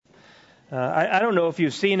I don't know if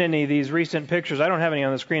you've seen any of these recent pictures. I don't have any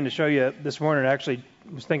on the screen to show you this morning. I actually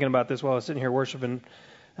was thinking about this while I was sitting here worshiping.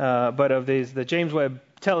 But of the James Webb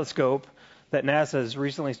Telescope that NASA has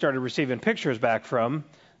recently started receiving pictures back from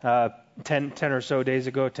 10 or so days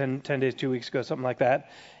ago, 10 days, 2 weeks ago, something like that.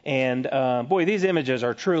 And boy, these images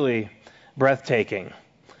are truly breathtaking.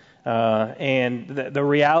 And the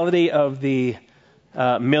reality of the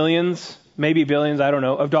millions, maybe billions, I don't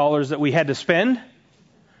know, of dollars that we had to spend,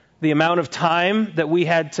 the amount of time that we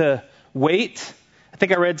had to wait. I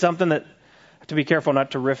think I read something that, to be careful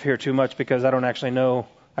not to riff here too much because I don't actually know.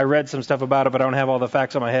 I read some stuff about it, but I don't have all the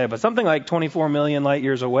facts on my head. But something like 24 million light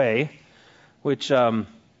years away, which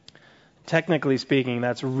technically speaking,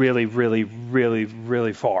 that's really, really, really,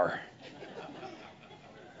 really far.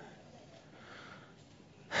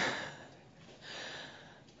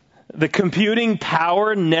 The computing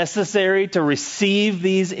power necessary to receive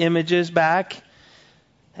these images back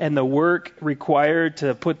and the work required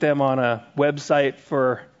to put them on a website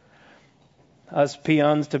for us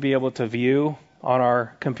peons to be able to view on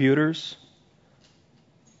our computers.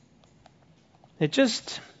 It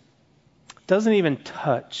just doesn't even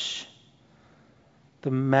touch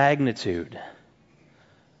the magnitude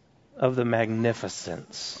of the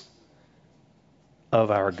magnificence of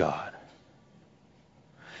our God.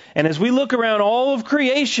 And as we look around all of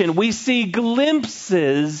creation, we see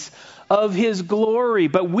glimpses of His glory,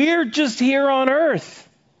 but we're just here on earth,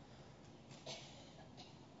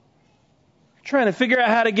 trying to figure out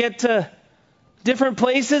how to get to different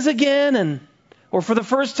places again, or for the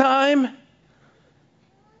first time.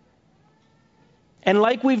 And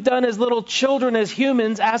like we've done as little children, as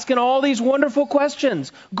humans, asking all these wonderful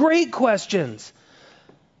questions, great questions.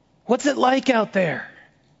 What's it like out there?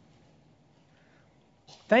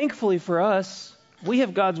 Thankfully for us, we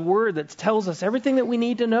have God's Word that tells us everything that we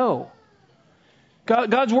need to know.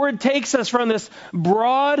 God's Word takes us from this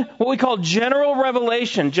broad, what we call general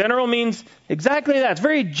revelation. General means exactly that. It's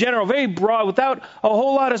very general, very broad, without a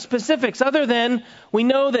whole lot of specifics, other than we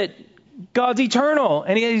know that God's eternal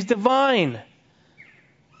and He's divine,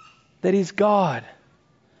 that He's God.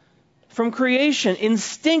 From creation,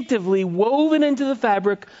 instinctively woven into the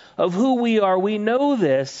fabric of who we are, we know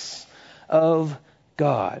this of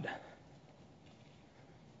God.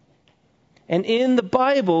 And in the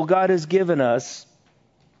Bible, God has given us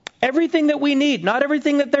everything that we need, not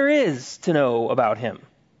everything that there is to know about Him,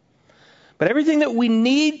 but everything that we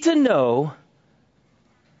need to know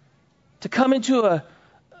to come into a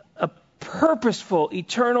purposeful,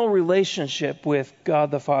 eternal relationship with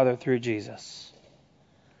God the Father through Jesus.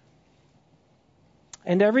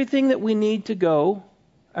 And everything that we need to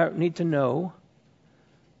know,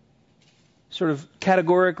 sort of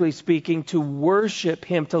categorically speaking, to worship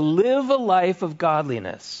Him, to live a life of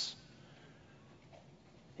godliness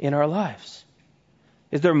in our lives.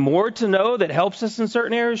 Is there more to know that helps us in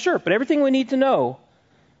certain areas? Sure, but everything we need to know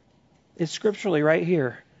is scripturally right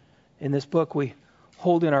here in this book we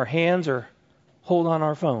hold in our hands or hold on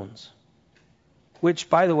our phones, which,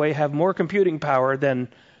 by the way, have more computing power than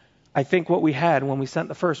I think what we had when we sent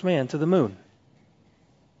the first man to the moon.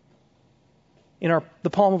 In the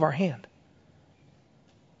palm of our hand.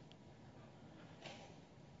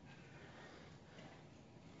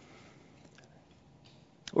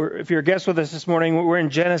 If you're a guest with us this morning, we're in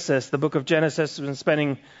Genesis, the book of Genesis. We've been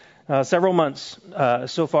spending several months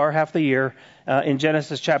so far, half the year, in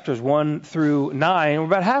Genesis chapters 1 through 9. We're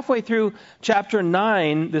about halfway through chapter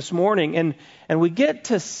 9 this morning, and we get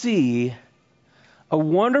to see a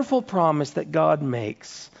wonderful promise that God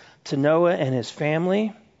makes to Noah and his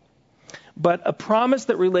family, but a promise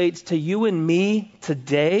that relates to you and me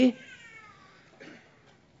today,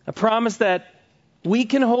 a promise that we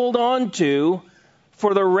can hold on to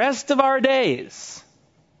for the rest of our days.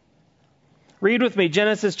 Read with me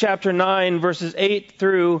Genesis chapter 9, verses 8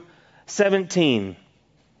 through 17.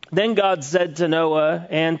 Then God said to Noah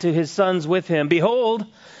and to his sons with him, "Behold,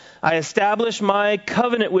 I establish my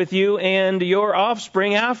covenant with you and your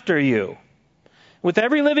offspring after you, with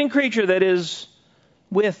every living creature that is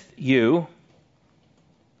with you,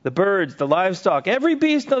 the birds, the livestock, every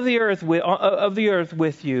beast of the earth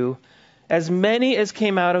with you, as many as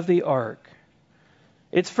came out of the ark.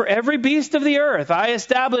 It's for every beast of the earth. I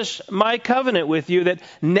establish my covenant with you that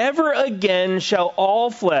never again shall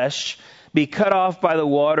all flesh be cut off by the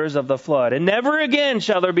waters of the flood. And never again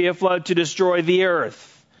shall there be a flood to destroy the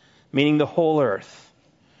earth," meaning the whole earth.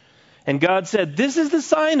 And God said, "This is the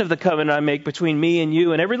sign of the covenant I make between me and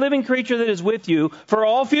you and every living creature that is with you for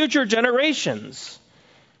all future generations."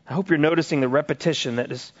 I hope you're noticing the repetition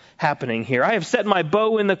that is happening here. "I have set my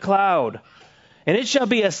bow in the cloud, And it shall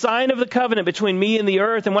be a sign of the covenant between me and the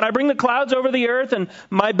earth. And when I bring the clouds over the earth and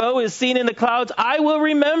my bow is seen in the clouds, I will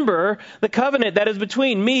remember the covenant that is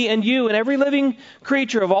between me and you and every living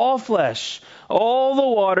creature of all flesh. All the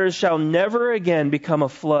waters shall never again become a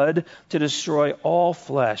flood to destroy all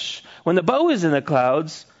flesh. When the bow is in the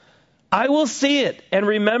clouds, I will see it and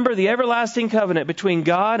remember the everlasting covenant between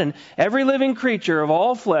God and every living creature of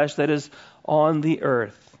all flesh that is on the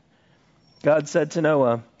earth. God said to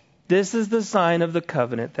Noah, this is the sign of the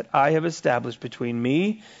covenant that I have established between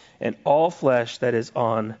me and all flesh that is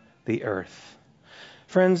on the earth.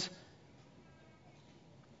 Friends,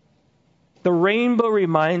 the rainbow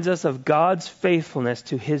reminds us of God's faithfulness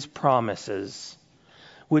to his promises,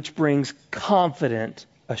 which brings confident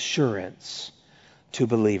assurance to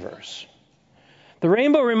believers. The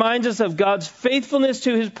rainbow reminds us of God's faithfulness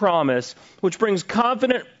to his promise, which brings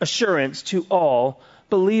confident assurance to all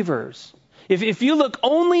believers. If you look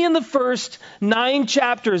only in the first 9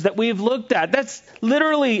 chapters that we've looked at, that's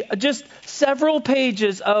literally just several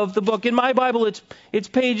pages of the book. In my Bible, it's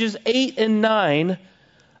pages 8 and 9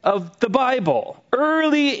 of the Bible.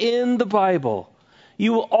 Early in the Bible,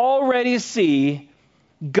 you will already see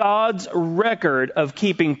God's record of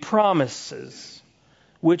keeping promises,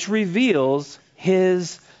 which reveals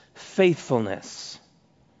his faithfulness.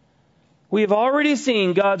 We have already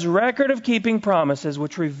seen God's record of keeping promises,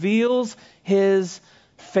 which reveals his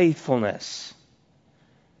faithfulness.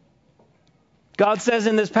 God says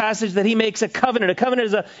in this passage that he makes a covenant. A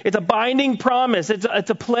covenant is a binding promise. It's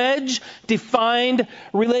a pledge-defined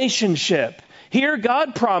relationship. Here,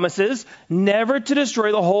 God promises never to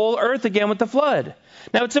destroy the whole earth again with the flood.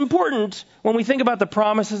 Now, it's important when we think about the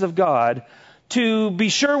promises of God to be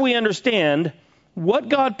sure we understand what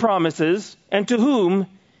God promises and to whom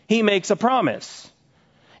he makes a promise.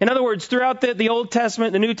 In other words, throughout the Old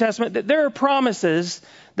Testament, the New Testament, there are promises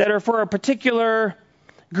that are for a particular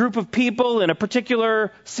group of people in a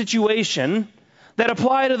particular situation that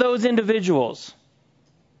apply to those individuals.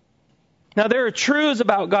 Now, there are truths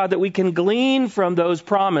about God that we can glean from those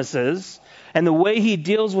promises and the way he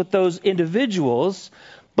deals with those individuals,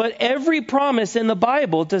 but every promise in the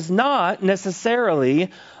Bible does not necessarily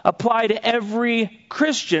apply to every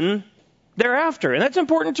Christian thereafter. And that's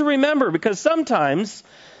important to remember because sometimes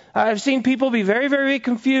I've seen people be very, very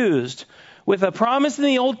confused with a promise in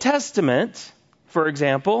the Old Testament, for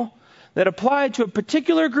example, that applied to a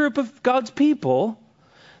particular group of God's people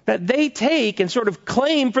that they take and sort of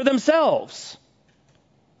claim for themselves.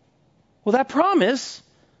 Well, that promise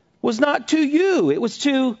was not to you. It was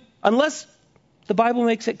to, unless the Bible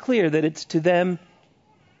makes it clear that it's to them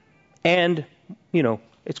and,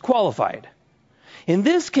 it's qualified. In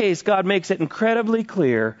this case, God makes it incredibly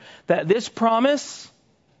clear that this promise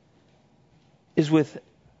is with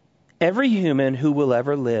every human who will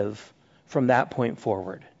ever live from that point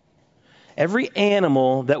forward. Every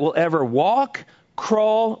animal that will ever walk,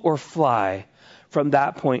 crawl, or fly from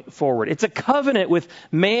that point forward. It's a covenant with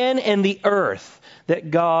man and the earth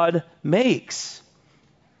that God makes.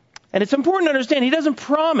 And it's important to understand, he doesn't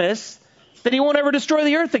promise that he won't ever destroy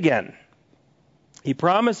the earth again. He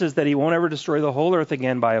promises that he won't ever destroy the whole earth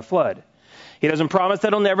again by a flood. He doesn't promise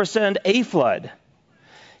that he'll never send a flood.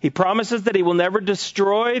 He promises that he will never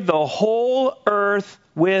destroy the whole earth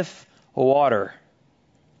with water.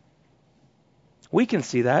 We can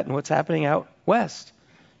see that in what's happening out west,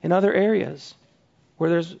 in other areas where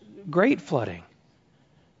there's great flooding.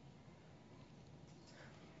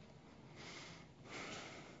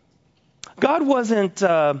 God wasn't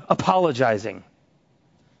apologizing,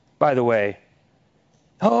 by the way.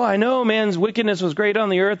 Oh, I know man's wickedness was great on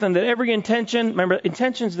the earth and that every intention, remember,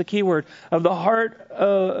 intention is the key word, of the heart,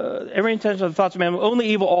 every intention of the thoughts of man, only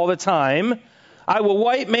evil all the time. I will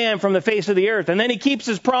wipe man from the face of the earth. And then he keeps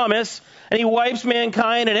his promise and he wipes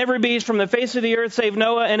mankind and every beast from the face of the earth, save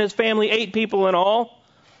Noah and his family, 8 people in all.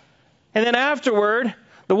 And then afterward,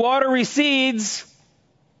 the water recedes.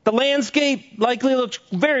 The landscape likely looks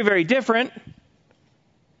very, very different.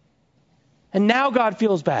 And now God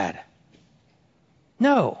feels bad.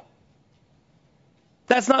 No.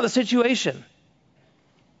 That's not the situation.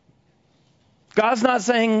 God's not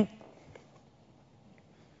saying,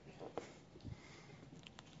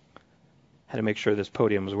 I had to make sure this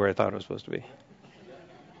podium was where I thought it was supposed to be.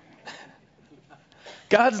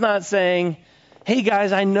 God's not saying, hey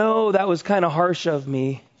guys, I know that was kind of harsh of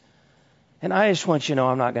me, and I just want you to know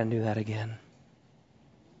I'm not going to do that again.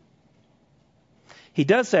 He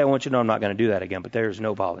does say, I want you to know I'm not going to do that again, but there's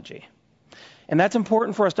no apology. And that's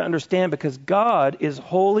important for us to understand because God is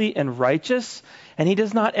holy and righteous, and he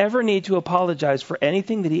does not ever need to apologize for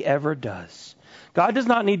anything that he ever does. God does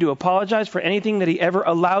not need to apologize for anything that he ever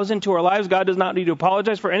allows into our lives. God does not need to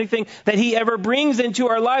apologize for anything that he ever brings into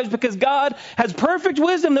our lives, because God has perfect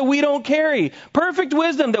wisdom that we don't carry, perfect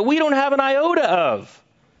wisdom that we don't have an iota of.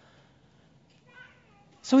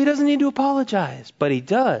 So he doesn't need to apologize, but he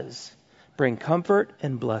does bring comfort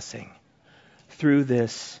and blessing through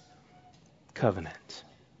this covenant,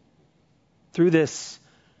 through this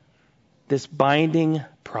binding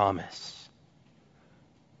promise.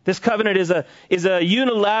 This covenant is a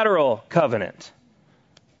unilateral covenant.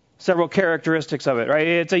 Several characteristics of it, right?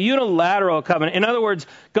 It's a unilateral covenant. In other words,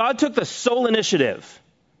 God took the sole initiative,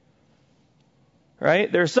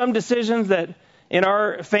 right? There are some decisions that in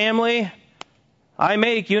our family I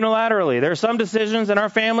make unilaterally. There are some decisions in our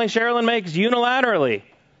family Sherilyn makes unilaterally.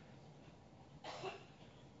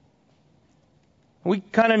 We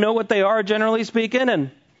kind of know what they are, generally speaking,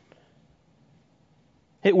 and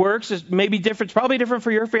it works. It may be different. It's probably different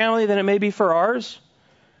for your family than it may be for ours.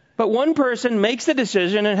 But one person makes the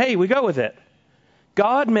decision, and hey, we go with it.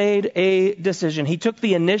 God made a decision. He took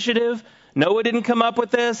the initiative. Noah didn't come up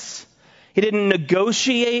with this. He didn't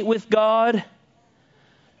negotiate with God.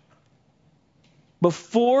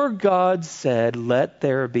 Before God said, "Let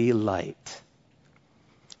there be light,"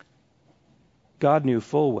 God knew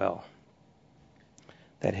full well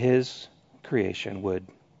that his creation would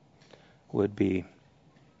be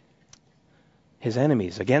his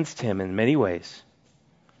enemies against him in many ways.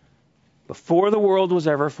 Before the world was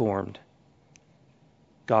ever formed,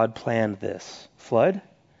 God planned this flood.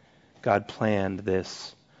 God planned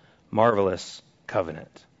this marvelous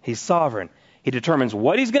covenant. He's sovereign. He determines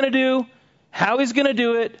what he's going to do, how he's going to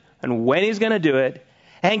do it, and when he's going to do it.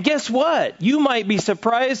 And guess what? You might be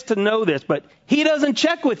surprised to know this, but he doesn't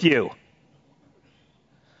check with you.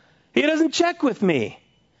 He doesn't check with me.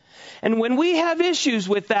 And when we have issues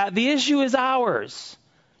with that, the issue is ours.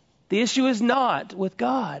 The issue is not with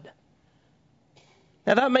God.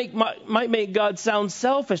 Now that might make God sound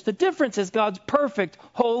selfish. The difference is God's perfect,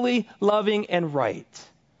 holy, loving, and right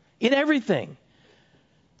in everything.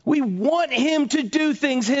 We want him to do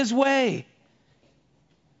things his way.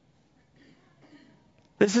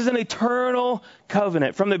 This is an eternal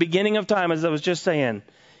covenant from the beginning of time, as I was just saying.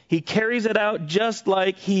 He carries it out just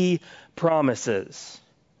like he promises.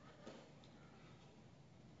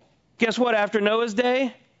 Guess what? After Noah's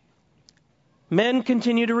day, men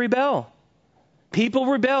continue to rebel. People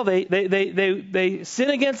rebel. They sin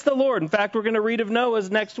against the Lord. In fact, we're going to read of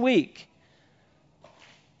Noah's next week.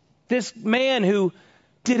 This man who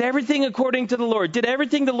did everything according to the Lord, did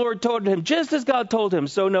everything the Lord told him, just as God told him.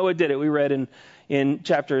 So Noah did it. We read in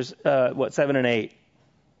chapters 7 and 8.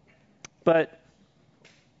 But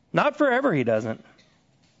not forever. He doesn't.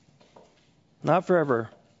 Not forever.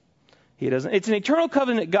 He doesn't. It's an eternal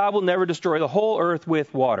covenant. God will never destroy the whole earth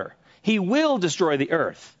with water. He will destroy the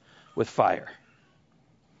earth with fire.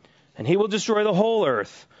 And he will destroy the whole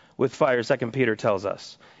earth with fire, 2 Peter tells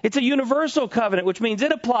us. It's a universal covenant, which means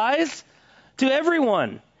it applies to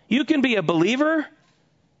everyone. You can be a believer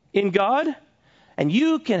in God, and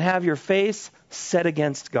you can have your face set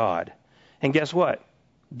against God. And guess what?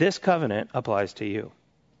 This covenant applies to you.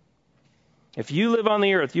 If you live on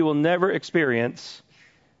the earth, you will never experience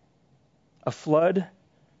a flood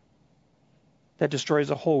that destroys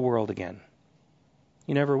the whole world again.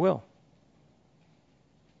 You never will.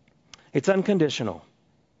 It's unconditional.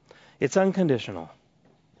 It's unconditional.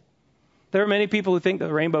 There are many people who think that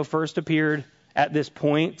the rainbow first appeared at this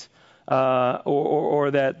point,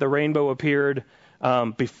 or that the rainbow appeared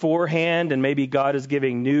beforehand, and maybe God is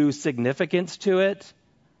giving new significance to it.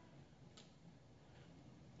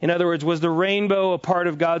 In other words, was the rainbow a part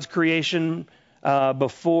of God's creation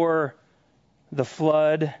before the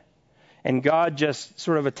flood, and God just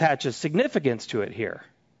sort of attaches significance to it here?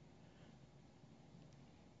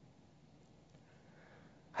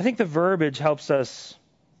 I think the verbiage helps us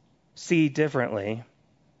see differently.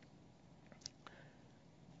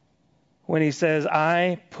 When he says,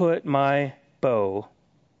 I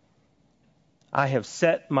have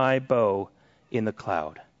set my bow in the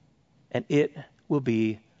cloud, and it will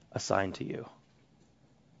be assigned to you.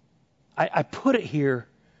 I put it here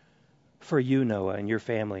for you, Noah, and your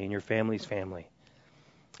family, and your family's family.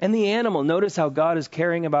 And the animal, notice how God is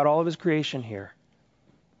caring about all of his creation here.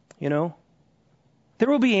 You know? There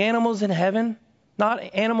will be animals in heaven, not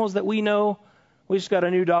animals that we know. We just got a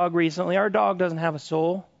new dog recently. Our dog doesn't have a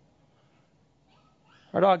soul.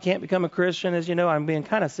 Our dog can't become a Christian, as you know. I'm being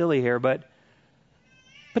kind of silly here, but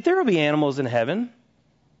there will be animals in heaven.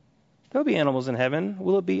 There will be animals in heaven.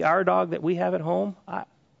 Will it be our dog that we have at home? I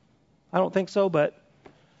don't think so, but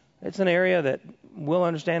it's an area that we'll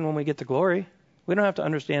understand when we get to glory. We don't have to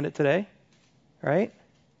understand it today. right?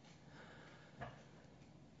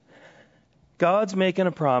 God's making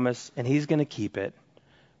a promise, and he's going to keep it,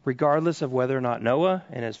 regardless of whether or not Noah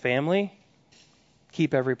and his family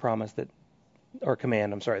keep every promise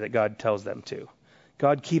command that God tells them to.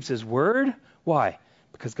 God keeps his word. Why?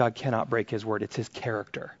 Because God cannot break his word. It's his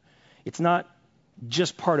character. It's not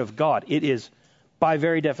just part of God. It is, by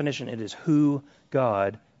very definition, it is who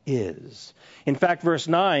God is. In fact, verse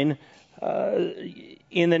 9,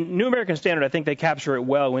 in the New American Standard, I think they capture it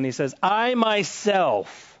well when he says, I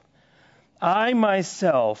myself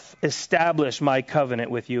establish my covenant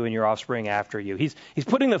with you and your offspring after you. He's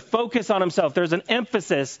putting the focus on himself. There's an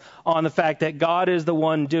emphasis on the fact that God is the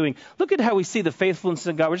one doing. Look at how we see the faithfulness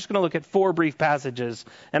of God. We're just going to look at 4 brief passages,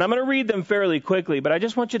 and I'm going to read them fairly quickly, but I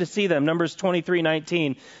just want you to see them. Numbers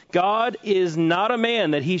 23:19. God is not a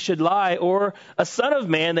man that he should lie, or a son of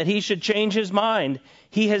man that he should change his mind.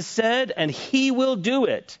 He has said, and he will do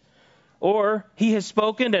it. Or he has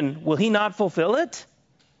spoken, and will he not fulfill it?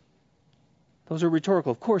 Those are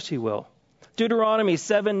rhetorical. Of course he will. Deuteronomy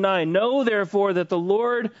 7:9. Know therefore that the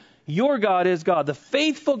Lord your God is God, the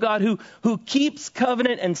faithful God who keeps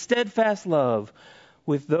covenant and steadfast love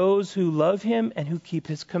with those who love him and who keep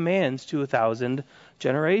his commands to 1,000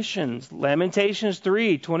 generations. Lamentations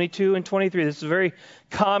 3:22 and 23. This is a very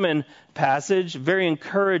common passage, very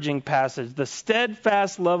encouraging passage. The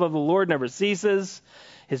steadfast love of the Lord never ceases.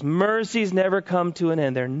 His mercies never come to an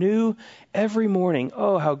end. They're new every morning.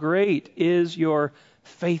 Oh, how great is your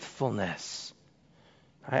faithfulness.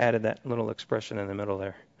 I added that little expression in the middle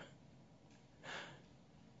there.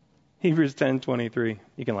 Hebrews 10:23.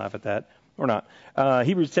 You can laugh at that or not.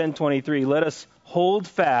 Hebrews 10:23. Let us hold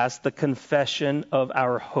fast the confession of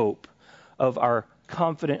our hope, of our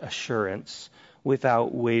confident assurance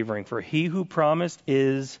without wavering. For he who promised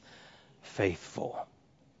is faithful.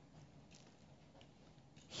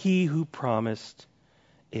 He who promised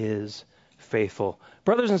is faithful.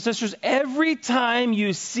 Brothers and sisters, every time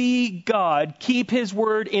you see God keep his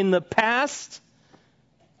word in the past,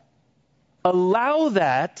 allow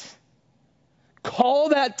that, call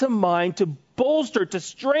that to mind to bolster, to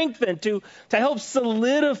strengthen, to help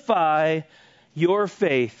solidify your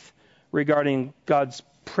faith regarding God's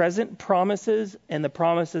present promises and the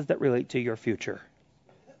promises that relate to your future.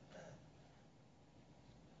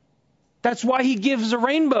 That's why he gives a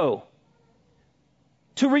rainbow.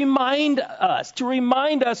 To remind us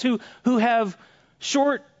who have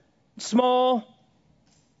short, small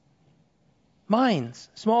minds,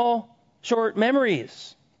 small, short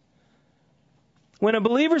memories. When a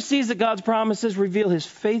believer sees that God's promises reveal his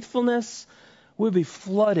faithfulness, we'll be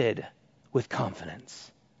flooded with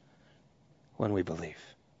confidence when we believe.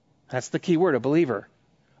 That's the key word, a believer.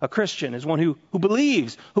 A Christian is one who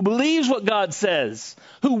believes what God says,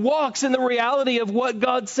 who walks in the reality of what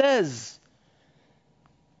God says.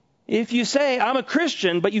 If you say, I'm a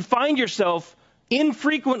Christian, but you find yourself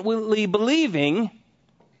infrequently believing,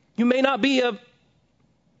 you may not be a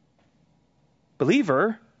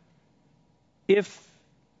believer if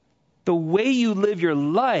the way you live your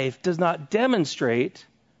life does not demonstrate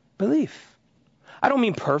belief. I don't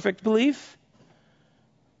mean perfect belief.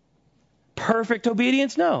 Perfect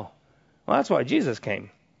obedience? No. Well, that's why Jesus came.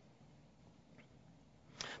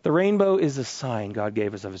 The rainbow is a sign God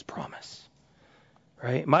gave us of his promise.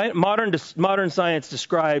 Right? Modern science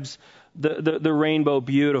describes the rainbow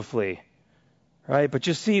beautifully. Right? But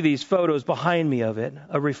you see these photos behind me of it.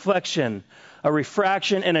 A reflection, a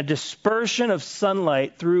refraction, and a dispersion of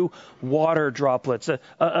sunlight through water droplets,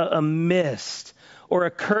 a mist, or a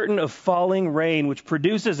curtain of falling rain, which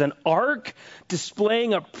produces an arc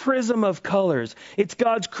displaying a prism of colors. It's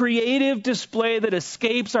God's creative display that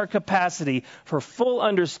escapes our capacity for full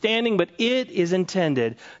understanding, but it is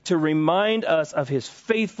intended to remind us of his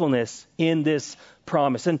faithfulness in this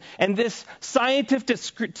promise. And this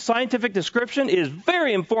scientific description is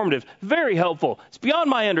very informative, very helpful. It's beyond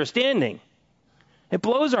my understanding. It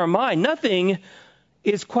blows our mind. Nothing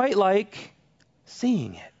is quite like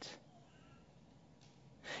seeing it.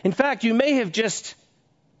 In fact, you may have just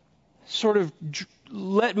sort of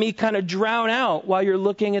let me kind of drown out while you're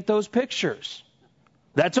looking at those pictures.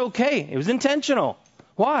 That's okay. It was intentional.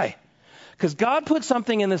 Why? Because God put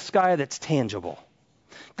something in the sky that's tangible.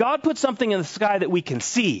 God put something in the sky that we can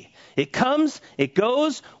see. It comes, it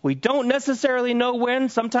goes. We don't necessarily know when.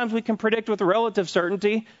 Sometimes we can predict with relative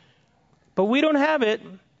certainty, but we don't have it. I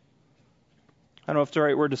don't know if it's the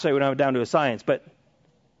right word to say. We don't have it down to a science, but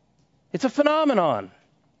it's a phenomenon.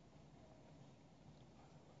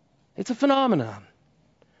 It's a phenomenon.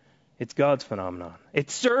 It's God's phenomenon. It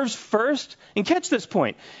serves first, and catch this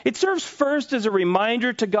point, it serves first as a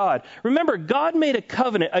reminder to God. Remember, God made a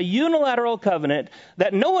covenant, a unilateral covenant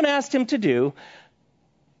that no one asked him to do,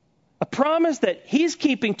 a promise that he's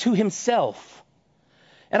keeping to himself.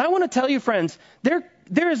 And I want to tell you, friends,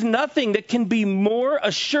 there is nothing that can be more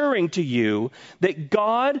assuring to you that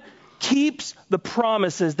God keeps the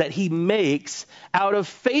promises that he makes out of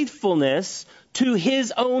faithfulness to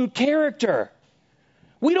his own character.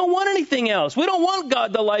 We don't want anything else. We don't want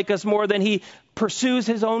God to like us more than he pursues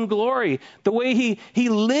his own glory, the way he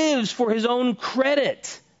lives for his own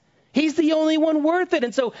credit. He's the only one worth it.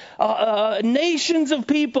 And so nations of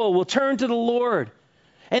people will turn to the Lord.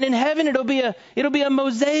 And in heaven, it'll be a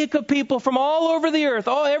mosaic of people from all over the earth.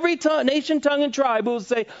 Every nation, tongue, and tribe will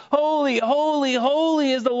say, "Holy, holy,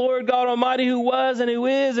 holy is the Lord God Almighty, who was and who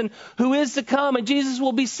is to come." And Jesus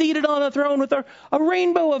will be seated on the throne with a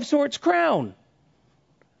rainbow of sorts crown.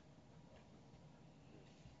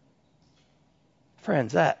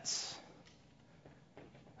 Friends, that's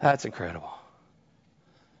incredible.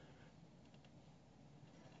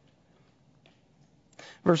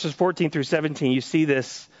 Verses 14 through 17, you see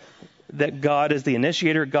this, that God is the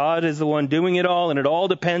initiator. God is the one doing it all, and it all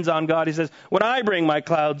depends on God. He says, when I bring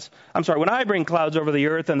clouds over the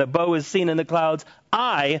earth and the bow is seen in the clouds,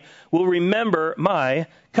 I will remember my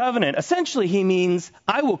covenant. Essentially, he means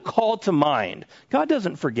I will call to mind. God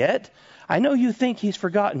doesn't forget. I know you think he's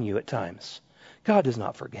forgotten you at times. God does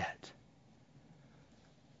not forget.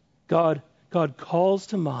 God calls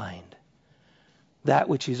to mind that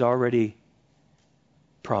which he's already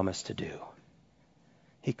promised to do.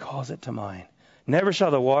 He calls it to mind. Never shall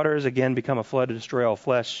the waters again become a flood to destroy all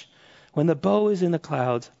flesh. When the bow is in the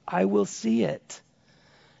clouds, I will see it,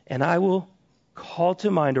 and I will call to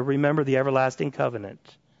mind or remember the everlasting covenant.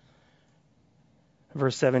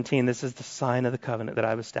 Verse 17, this is the sign of the covenant that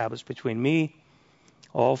I've established between me,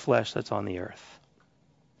 all flesh that's on the earth.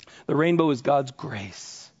 The rainbow is God's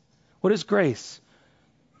grace. What is grace?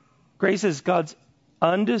 Grace is God's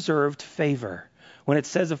undeserved favor. When it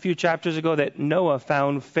says a few chapters ago that Noah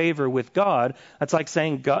found favor with God, that's like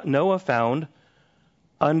saying Noah found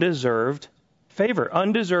undeserved favor,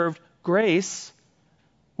 undeserved grace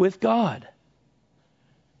with God.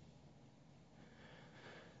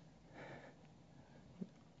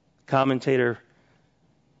 Commentator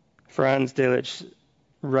Franz Delitzsch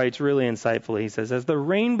writes really insightfully. He says, as the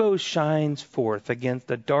rainbow shines forth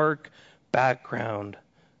against a dark background,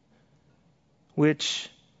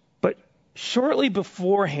 but shortly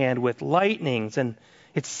beforehand with lightnings, and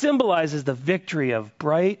it symbolizes the victory of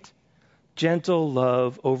bright, gentle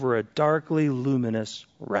love over a darkly luminous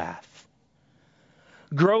wrath.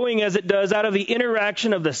 Growing as it does out of the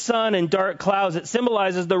interaction of the sun and dark clouds, it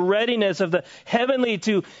symbolizes the readiness of the heavenly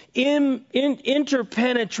to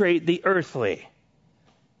interpenetrate the earthly.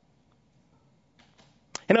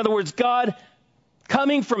 In other words, God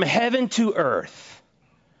coming from heaven to earth.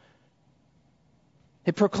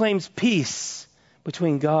 It proclaims peace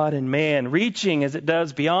between God and man, reaching as it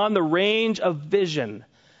does beyond the range of vision.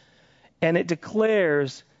 And it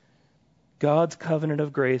declares God's covenant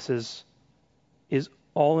of graces is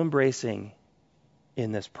all-embracing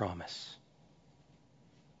in this promise.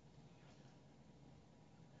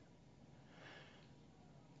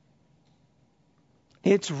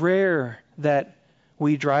 It's rare that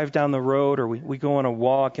we drive down the road or we go on a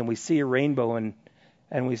walk and we see a rainbow and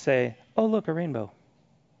we say, oh, look, a rainbow.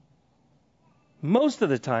 Most of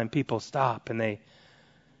the time people stop and they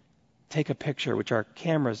take a picture, which our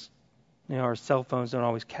cameras, our cell phones don't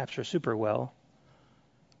always capture super well.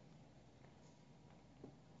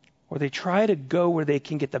 Or they try to go where they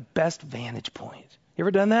can get the best vantage point. You ever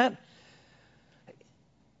done that?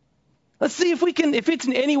 Let's see if it's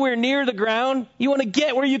anywhere near the ground. You want to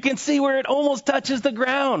get where you can see where it almost touches the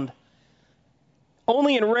ground.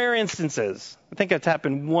 Only in rare instances. I think that's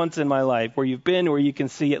happened once in my life where you've been where you can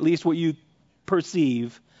see at least what you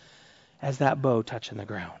perceive as that bow touching the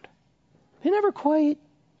ground. It never quite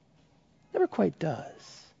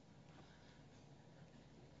does.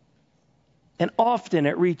 And often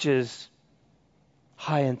it reaches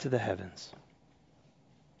high into the heavens.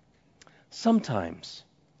 Sometimes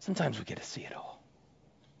we get to see it all.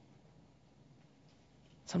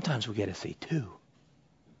 Sometimes we get to see two.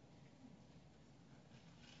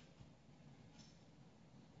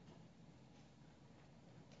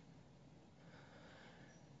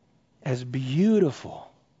 As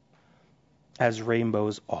beautiful as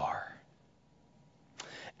rainbows are,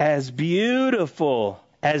 as beautiful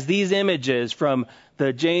as these images from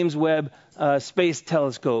the James Webb Space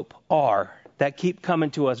Telescope are, that keep coming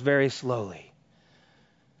to us very slowly,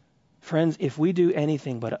 Friends, if we do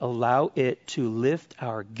anything but allow it to lift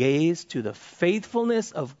our gaze to the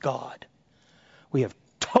faithfulness of God, we have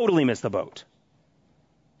totally missed the boat.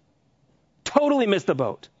 Totally missed the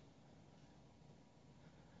boat.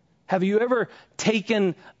 Have you ever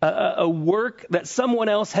taken a work that someone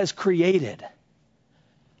else has created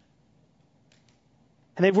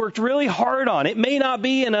and they've worked really hard on? It may not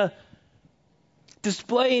be in a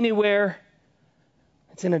display anywhere.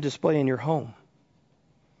 It's in a display in your home.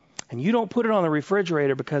 And you don't put it on the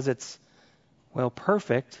refrigerator because it's, well,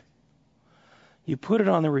 perfect. You put it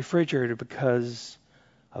on the refrigerator because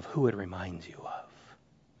of who it reminds you of.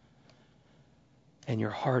 And your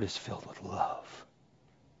heart is filled with love.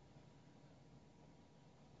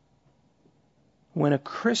 When a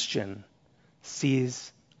Christian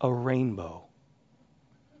sees a rainbow,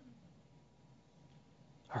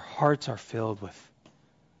 our hearts are filled with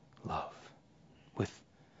love, with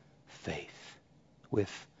faith,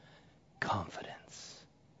 with confidence.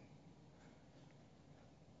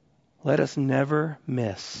 Let us never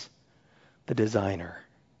miss the designer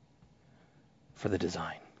for the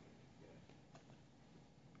design.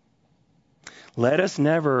 Let us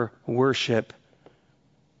never worship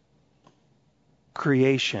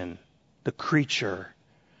creation, the creature,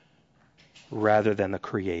 rather than the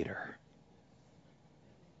creator.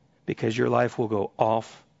 Because your life will go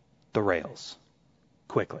off the rails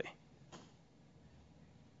quickly.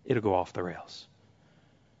 It'll go off the rails.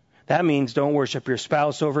 That means don't worship your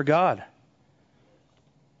spouse over God.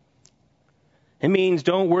 It means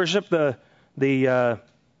don't worship the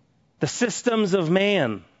systems of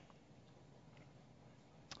man.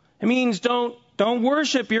 It means don't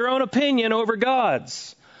worship your own opinion over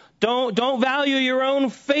God's. Don't value your own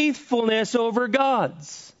faithfulness over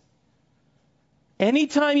God's.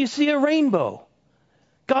 Anytime you see a rainbow,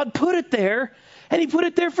 God put it there, and He put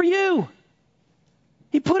it there for you.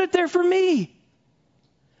 He put it there for me.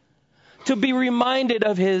 To be reminded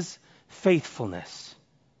of His faithfulness.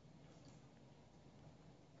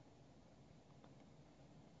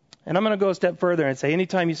 And I'm going to go a step further and say,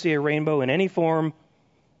 anytime you see a rainbow in any form,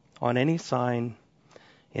 on any sign,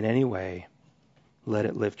 in any way, let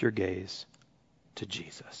it lift your gaze to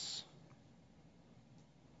Jesus.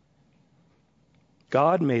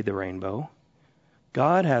 God made the rainbow.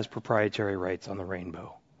 God has proprietary rights on the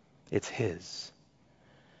rainbow. It's His.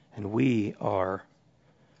 And we are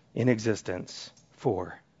in existence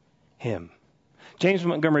for Him. James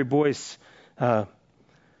Montgomery Boyce, a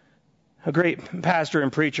great pastor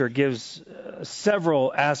and preacher, gives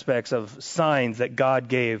several aspects of signs that God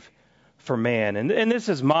gave for man. And this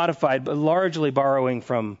is modified, but largely borrowing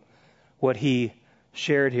from what he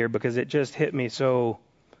shared here because it just hit me so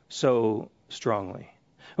strongly.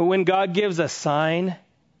 When God gives a sign,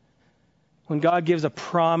 when God gives a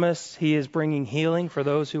promise, He is bringing healing for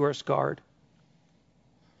those who are scarred.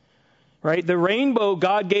 Right? The rainbow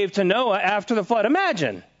God gave to Noah after the flood.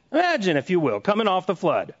 Imagine, if you will, coming off the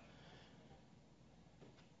flood.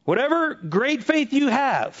 Whatever great faith you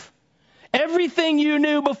have, everything you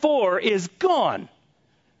knew before is gone,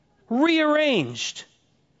 rearranged.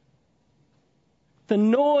 The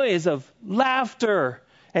noise of laughter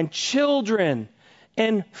and children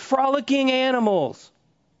and frolicking animals,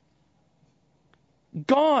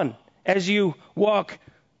 gone as you walk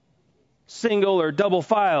single or double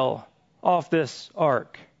file off this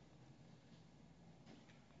ark.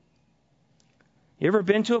 You ever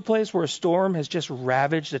been to a place where a storm has just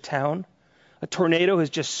ravaged a town? A tornado has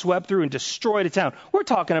just swept through and destroyed a town. We're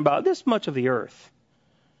talking about this much of the earth.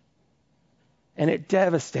 And it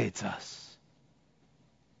devastates us.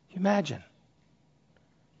 Can you imagine?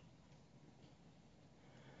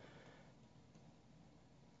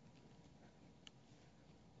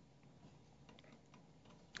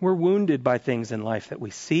 We're wounded by things in life that we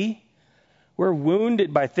see. We're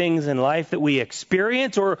wounded by things in life that we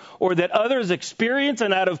experience or that others experience,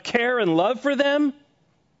 and out of care and love for them,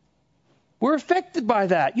 we're affected by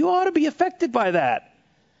that. You ought to be affected by that.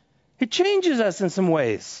 It changes us in some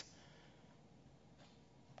ways.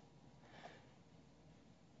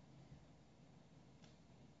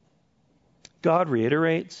 God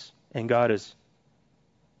reiterates, and God is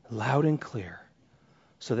loud and clear,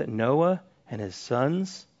 so that Noah and his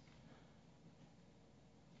sons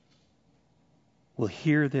will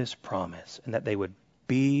hear this promise and that they would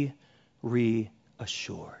be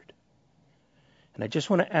reassured. And I just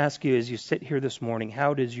want to ask you as you sit here this morning,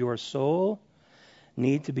 how does your soul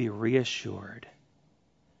need to be reassured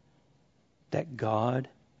that God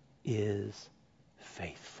is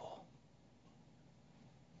faithful?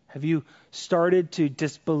 Have you started to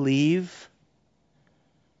disbelieve?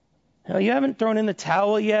 Now, you haven't thrown in the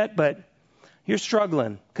towel yet, but You're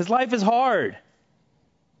struggling because life is hard.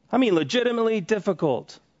 I mean, legitimately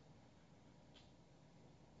difficult.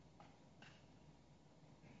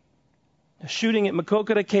 A shooting at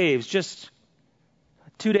Makokata Caves just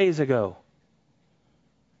 2 days ago.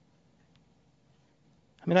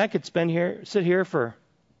 I mean, I could sit here for...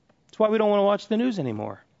 That's why we don't want to watch the news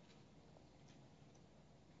anymore.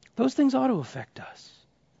 Those things ought to affect us.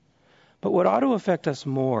 But what ought to affect us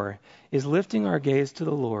more is lifting our gaze to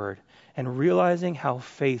the Lord and realizing how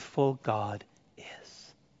faithful God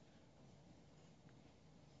is.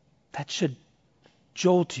 That should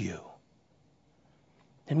jolt you.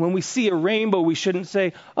 And when we see a rainbow, we shouldn't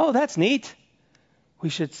say, oh, that's neat. We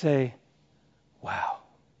should say, wow,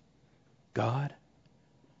 God,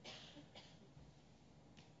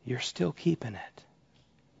 you're still keeping it.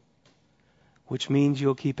 Which means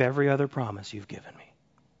you'll keep every other promise you've given me.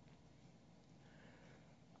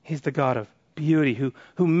 He's the God of beauty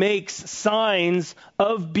who makes signs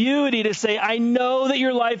of beauty to say, I know that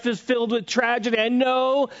your life is filled with tragedy. I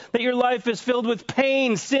know that your life is filled with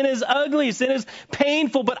pain. Sin is ugly. Sin is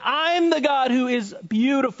painful. But I'm the God who is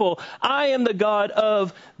beautiful. I am the God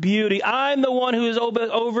of beauty. I'm the one who is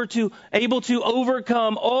able to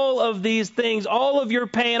overcome all of these things, all of your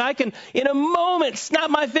pain. I can, in a moment,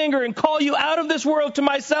 snap my finger and call you out of this world to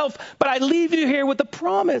myself. But I leave you here with a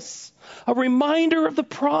promise, a reminder of the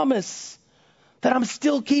promise that I'm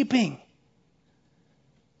still keeping.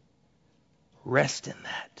 Rest in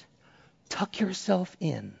that. Tuck yourself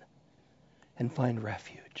in and find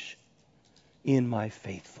refuge in my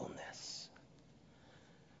faithfulness.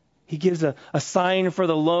 He gives a sign for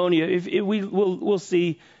the lone. We'll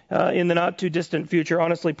see in the not too distant future.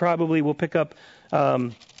 Honestly, probably we'll pick up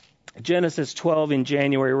Genesis 12 in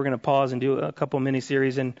January. We're going to pause and do a couple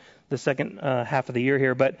mini-series in the second half of the year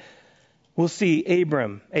here. But we'll see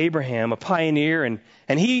Abraham, a pioneer,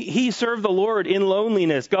 and he served the Lord in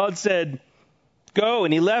loneliness. God said, go,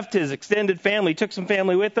 and he left his extended family, took some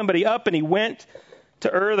family with him, but he went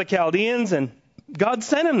to Ur the Chaldeans, and God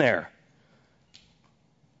sent him there.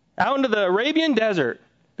 Out into the Arabian desert.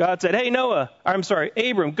 God said, hey,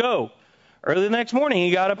 Abram, go. Early the next morning,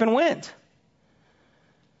 he got up and went.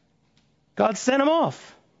 God sent him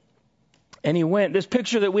off. And he went. This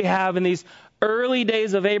picture that we have in these early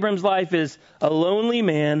days of Abram's life is a lonely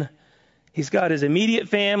man. He's got his immediate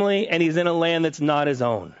family, and he's in a land that's not his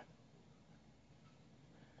own.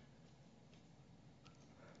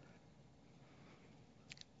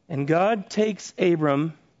 And God takes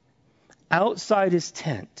Abram outside his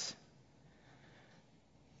tent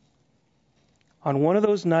on one of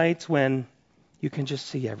those nights when you can just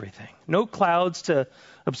see everything. No clouds to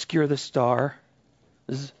obscure the stars.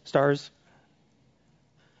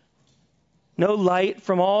 No light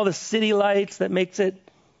from all the city lights that makes it,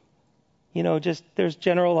 just there's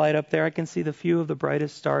general light up there. I can see the few of the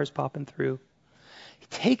brightest stars popping through. He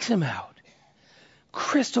takes him out,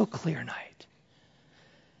 crystal clear night,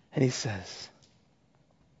 and he says,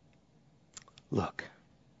 look.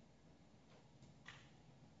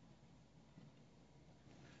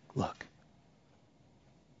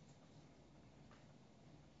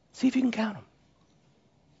 See if you can count them.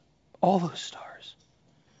 All those stars.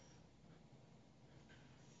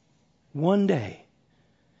 One day,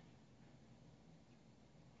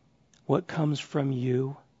 what comes from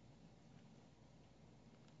you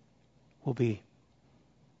will be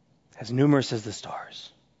as numerous as the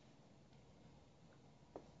stars.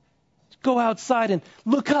 Go outside and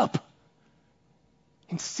look up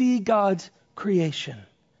and see God's creation.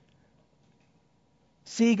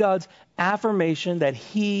 See God's affirmation that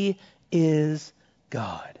He is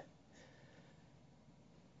God.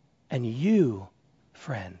 And you,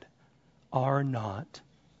 friend, are not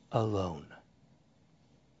alone.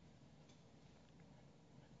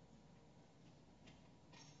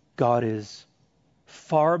 God is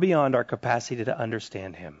far beyond our capacity to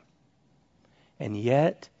understand Him. And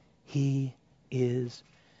yet, He is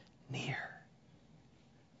near.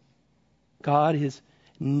 God is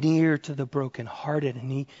near to the brokenhearted,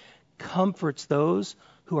 and He comforts those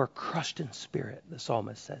who are crushed in spirit, the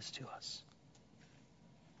psalmist says to us.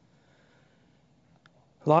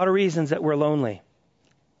 A lot of reasons that we're lonely.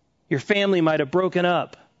 Your family might have broken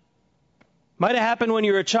up. Might have happened when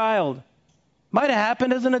you were a child. Might have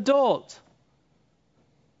happened as an adult.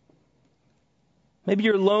 Maybe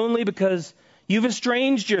you're lonely because you've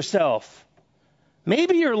estranged yourself.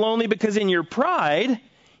 Maybe you're lonely because in your pride,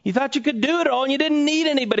 you thought you could do it all and you didn't need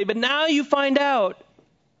anybody. But now you find out,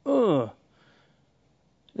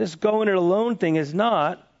 this going it alone thing is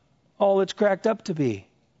not all it's cracked up to be.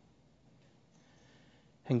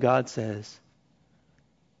 And God says,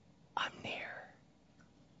 I'm near.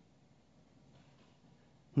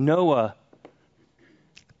 Noah,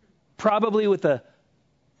 probably with an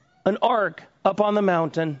ark up on the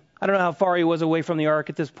mountain. I don't know how far he was away from the ark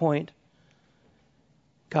at this point.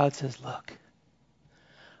 God says, look,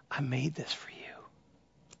 I made this for you.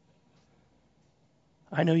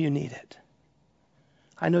 I know you need it.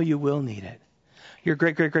 I know you will need it. Your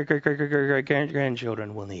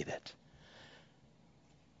great-grandchildren will need it.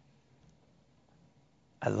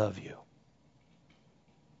 I love you.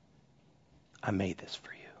 I made this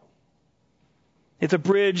for you. It's a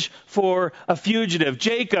bridge for a fugitive.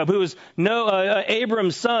 Jacob, who was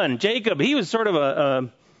Abram's son. Jacob, he was sort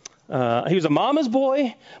of he was a mama's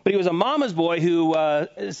boy, but he was a mama's boy who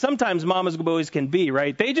sometimes mama's boys can be,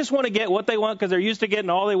 right? They just want to get what they want because they're used to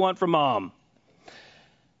getting all they want from mom.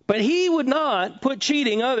 But he would not put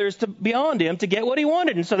cheating others beyond him to get what he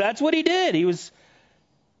wanted. And so that's what he did. He was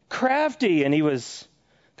crafty and he was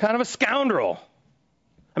kind of a scoundrel.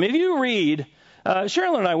 I mean, if you read,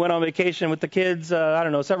 Cheryl and I went on vacation with the kids,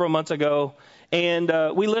 several months ago. And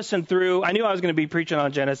we listened through, I knew I was going to be preaching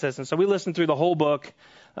on Genesis. And so we listened through the whole book.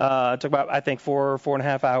 It took about, I think,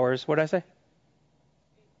 4.5 hours. What did I say?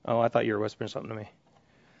 Oh, I thought you were whispering something to me.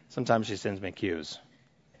 Sometimes she sends me cues.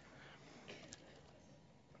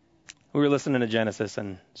 We were listening to Genesis,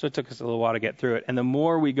 and so it took us a little while to get through it. And the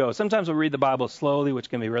more we go, sometimes we'll read the Bible slowly, which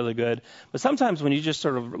can be really good. But sometimes when you just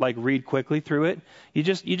sort of like read quickly through it, you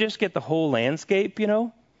just get the whole landscape, you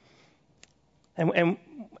know. And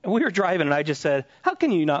we were driving, and I just said, how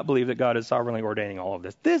can you not believe that God is sovereignly ordaining all of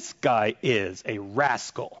this? This guy is a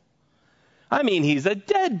rascal. I mean, he's a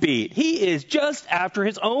deadbeat. He is just after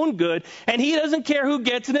his own good, and he doesn't care who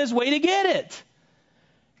gets in his way to get it.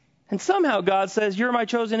 And somehow God says, you're my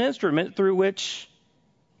chosen instrument through which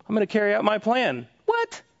I'm going to carry out my plan.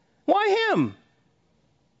 What? Why him?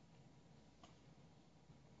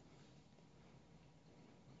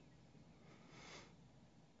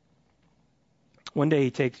 One day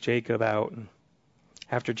he takes Jacob out, and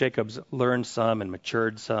after Jacob's learned some and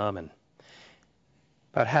matured some, and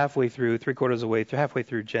about halfway through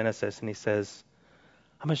Genesis, and he says,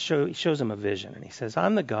 he shows him a vision, and he says,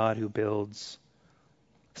 I'm the God who builds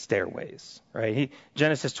stairways, right?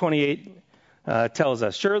 Genesis 28 tells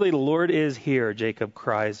us, surely the Lord is here, Jacob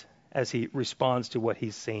cries as he responds to what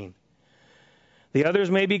he's seen. The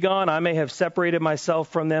others may be gone, I may have separated myself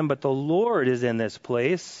from them, but the Lord is in this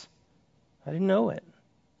place. I didn't know it.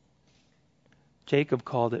 Jacob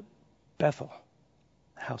called it Bethel,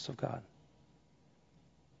 the house of God.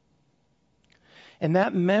 And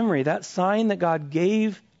that memory, that sign that God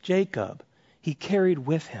gave Jacob, he carried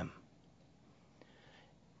with him.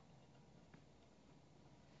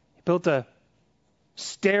 He built a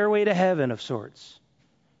stairway to heaven of sorts.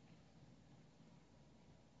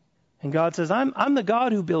 And God says, I'm the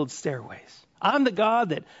God who builds stairways. I'm the God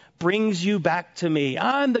that brings you back to me.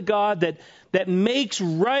 I'm the God that makes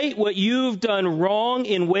right what you've done wrong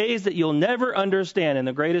in ways that you'll never understand. And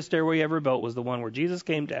the greatest stairway ever built was the one where Jesus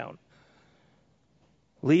came down,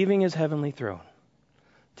 leaving his heavenly throne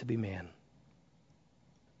to be man.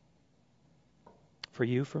 For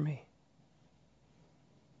you, for me.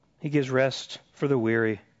 He gives rest for the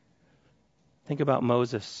weary. Think about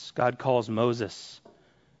Moses. God calls Moses.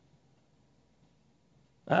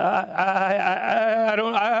 I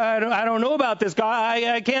don't know about this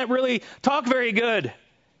guy. I can't really talk very good.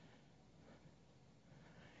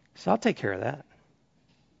 So I'll take care of that.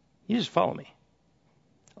 You just follow me.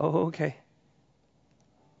 Oh, okay.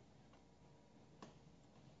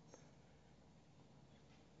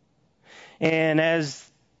 And as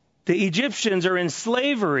the Egyptians are in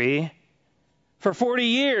slavery for 40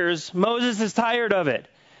 years, Moses is tired of it.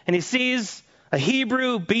 And he sees a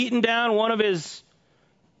Hebrew beating down one of his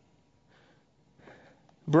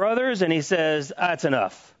brothers, and he says, that's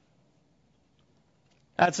enough.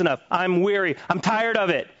 That's enough. I'm weary. I'm tired of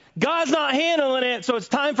it. God's not handling it, so it's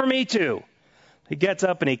time for me to. He gets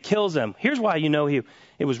up and he kills him. Here's why you know it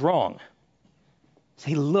was wrong. So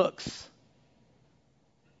he looks.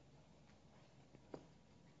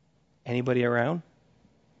 Anybody around?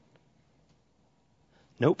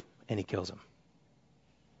 Nope. And he kills him.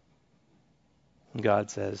 And God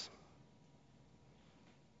says,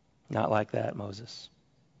 not like that, Moses.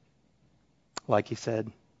 Like he said,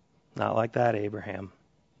 not like that, Abraham.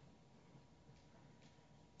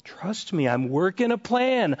 Trust me, I'm working a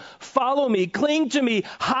plan. Follow me, cling to me,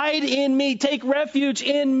 hide in me, take refuge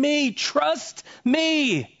in me. Trust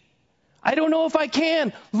me. I don't know if I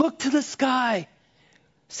can. Look to the sky.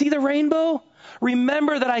 See the rainbow?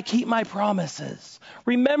 Remember that I keep my promises.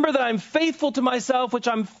 Remember that I'm faithful to myself,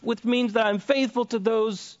 which means that I'm faithful to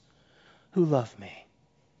those who love me.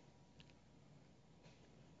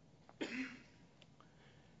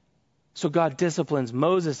 So God disciplines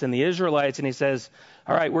Moses and the Israelites, and he says,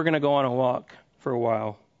 all right, we're going to go on a walk for a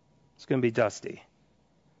while. It's going to be dusty.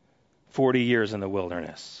 40 years in the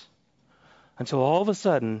wilderness. Until all of a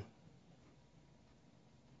sudden,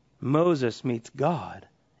 Moses meets God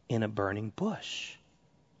in a burning bush.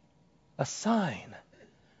 A sign.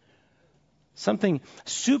 Something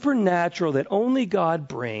supernatural that only God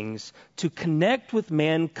brings to connect with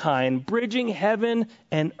mankind, bridging heaven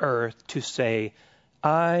and earth to say,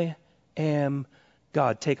 I am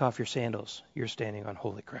God. Take off your sandals. You're standing on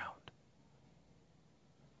holy ground.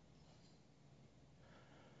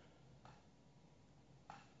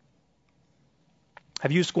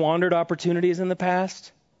 Have you squandered opportunities in the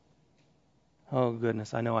past? Oh,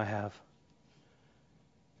 goodness, I know I have.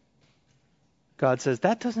 God says,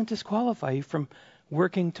 that doesn't disqualify you from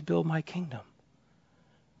working to build my kingdom.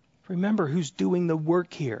 Remember who's doing the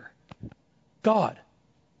work here. God.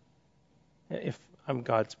 If I'm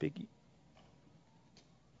God speaking.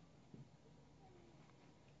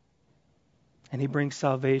 And he brings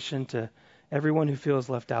salvation to everyone who feels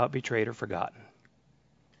left out, betrayed, or forgotten.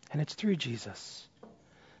 And it's through Jesus.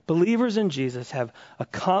 Believers in Jesus have a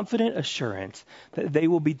confident assurance that they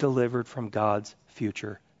will be delivered from God's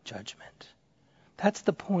future judgment. That's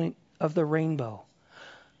the point of the rainbow.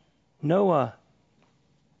 Noah,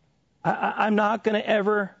 I'm not going to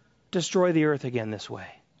ever destroy the earth again this way.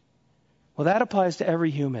 Well, that applies to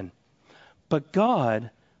every human. But God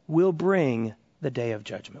will bring the day of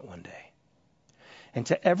judgment one day. And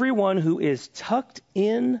to everyone who is tucked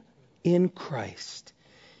in Christ,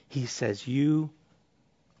 he says, you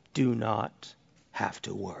do not have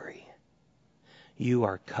to worry. You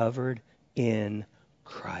are covered in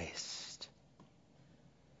Christ.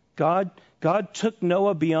 God took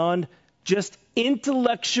Noah beyond just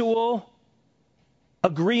intellectual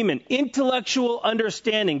agreement, intellectual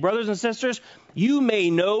understanding. Brothers and sisters, you may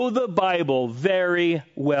know the Bible very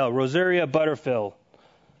well. Rosaria Butterfield.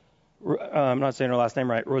 I'm not saying her last name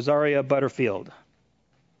right. Rosaria Butterfield.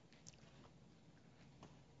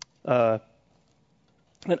 An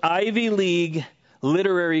Ivy League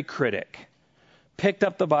literary critic picked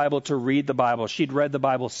up the Bible to read the Bible. She'd read the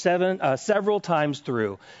Bible several times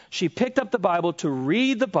through. She picked up the Bible to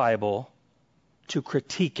read the Bible, to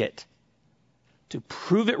critique it, to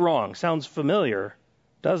prove it wrong. Sounds familiar,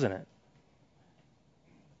 doesn't it?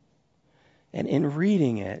 And in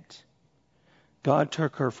reading it, God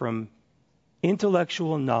took her from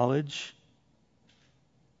intellectual knowledge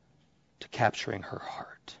to capturing her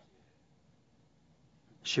heart.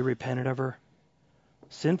 She repented of her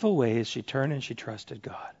sinful ways. She turned and she trusted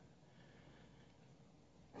God.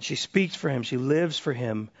 She speaks for him. She lives for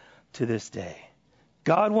him to this day.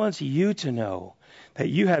 God wants you to know that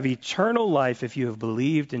you have eternal life if you have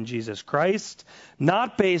believed in Jesus Christ,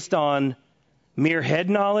 not based on mere head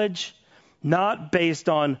knowledge, not based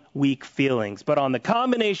on weak feelings, but on the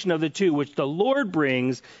combination of the two, which the Lord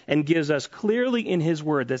brings and gives us clearly in his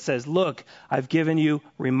word that says, look, I've given you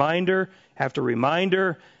reminder after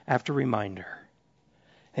reminder after reminder.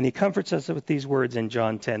 And he comforts us with these words in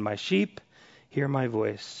John 10, my sheep hear my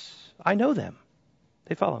voice. I know them.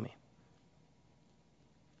 They follow me.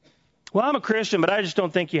 Well, I'm a Christian, but I just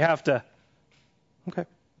don't think you have to. Okay.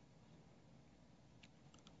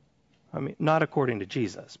 I mean, not according to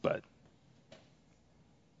Jesus, but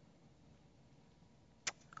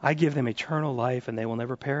I give them eternal life and they will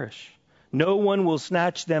never perish. No one will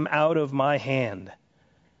snatch them out of my hand.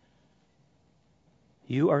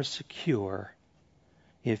 You are secure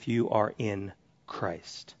if you are in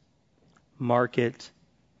Christ. Mark it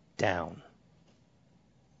down.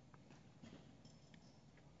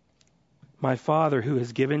 My Father who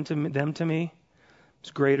has given them to me is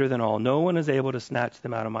greater than all. No one is able to snatch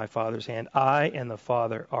them out of my Father's hand. I and the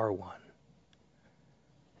Father are one.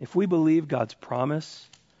 If we believe God's promise,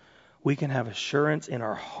 we can have assurance in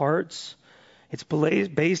our hearts. It's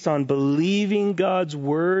based on believing God's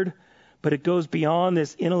word, but it goes beyond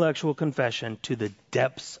this intellectual confession to the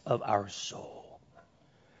depths of our soul,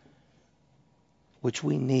 which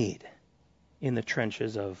we need in the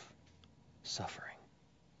trenches of suffering,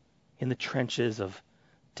 in the trenches of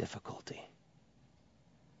difficulty.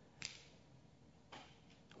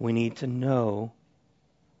 We need to know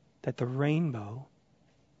that the rainbow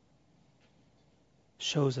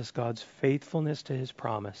shows us God's faithfulness to his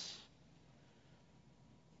promise.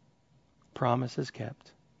 Promise is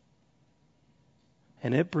kept.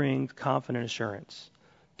 And it brings confident assurance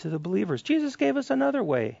to the believers. Jesus gave us another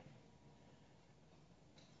way.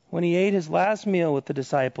 When he ate his last meal with the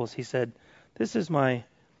disciples, he said, this is my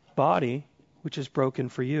body, which is broken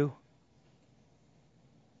for you.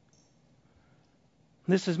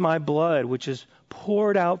 This is my blood, which is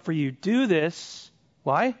poured out for you. Do this.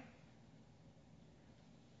 Why?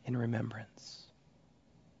 In remembrance.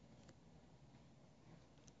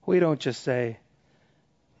 We don't just say,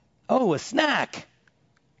 oh, a snack.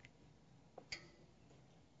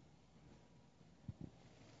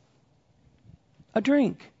 A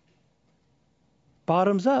drink.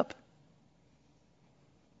 Bottoms up.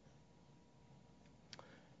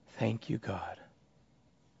 Thank you, God,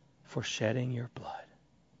 for shedding your blood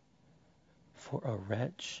for a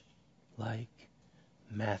wretch like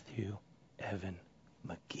Matthew Evan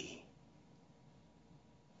Magee.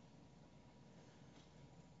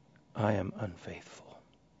 I am unfaithful,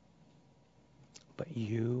 but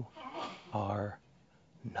you are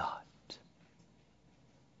not.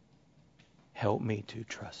 Help me to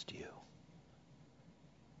trust you.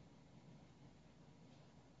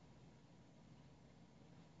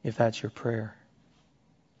 If that's your prayer,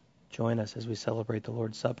 join us as we celebrate the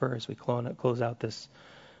Lord's Supper, as we close out this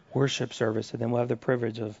worship service, and then we'll have the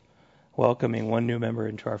privilege of welcoming one new member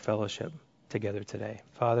into our fellowship together today.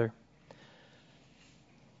 Father,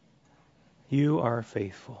 you are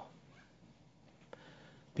faithful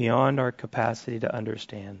beyond our capacity to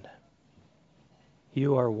understand.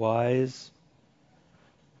 You are wise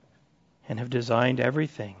and have designed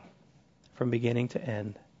everything from beginning to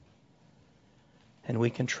end. And we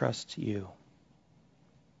can trust you.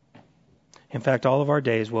 In fact, all of our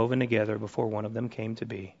days woven together before one of them came to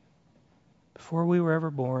be, before we were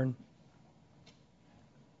ever born.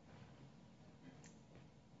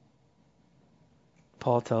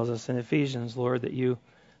 Paul tells us in Ephesians, Lord, that you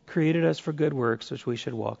created us for good works which we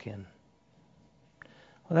should walk in.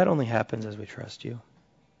 Well, that only happens as we trust you.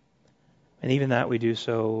 And even that we do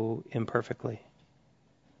so imperfectly.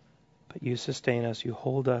 But you sustain us, you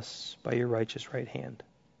hold us by your righteous right hand.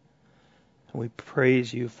 And we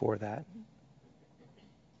praise you for that.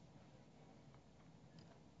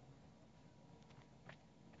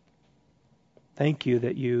 Thank you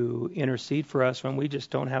that you intercede for us when we just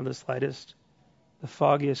don't have the slightest, the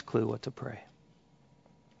foggiest clue what to pray.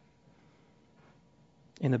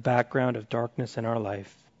 In the background of darkness in our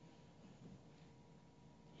life,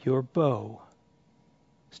 your bow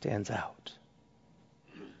stands out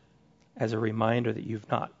as a reminder that you've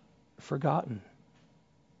not forgotten.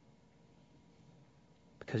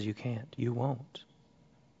 Because you can't. You won't.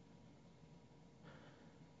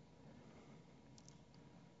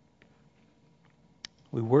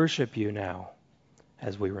 We worship you now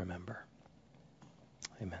as we remember.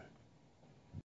 Amen.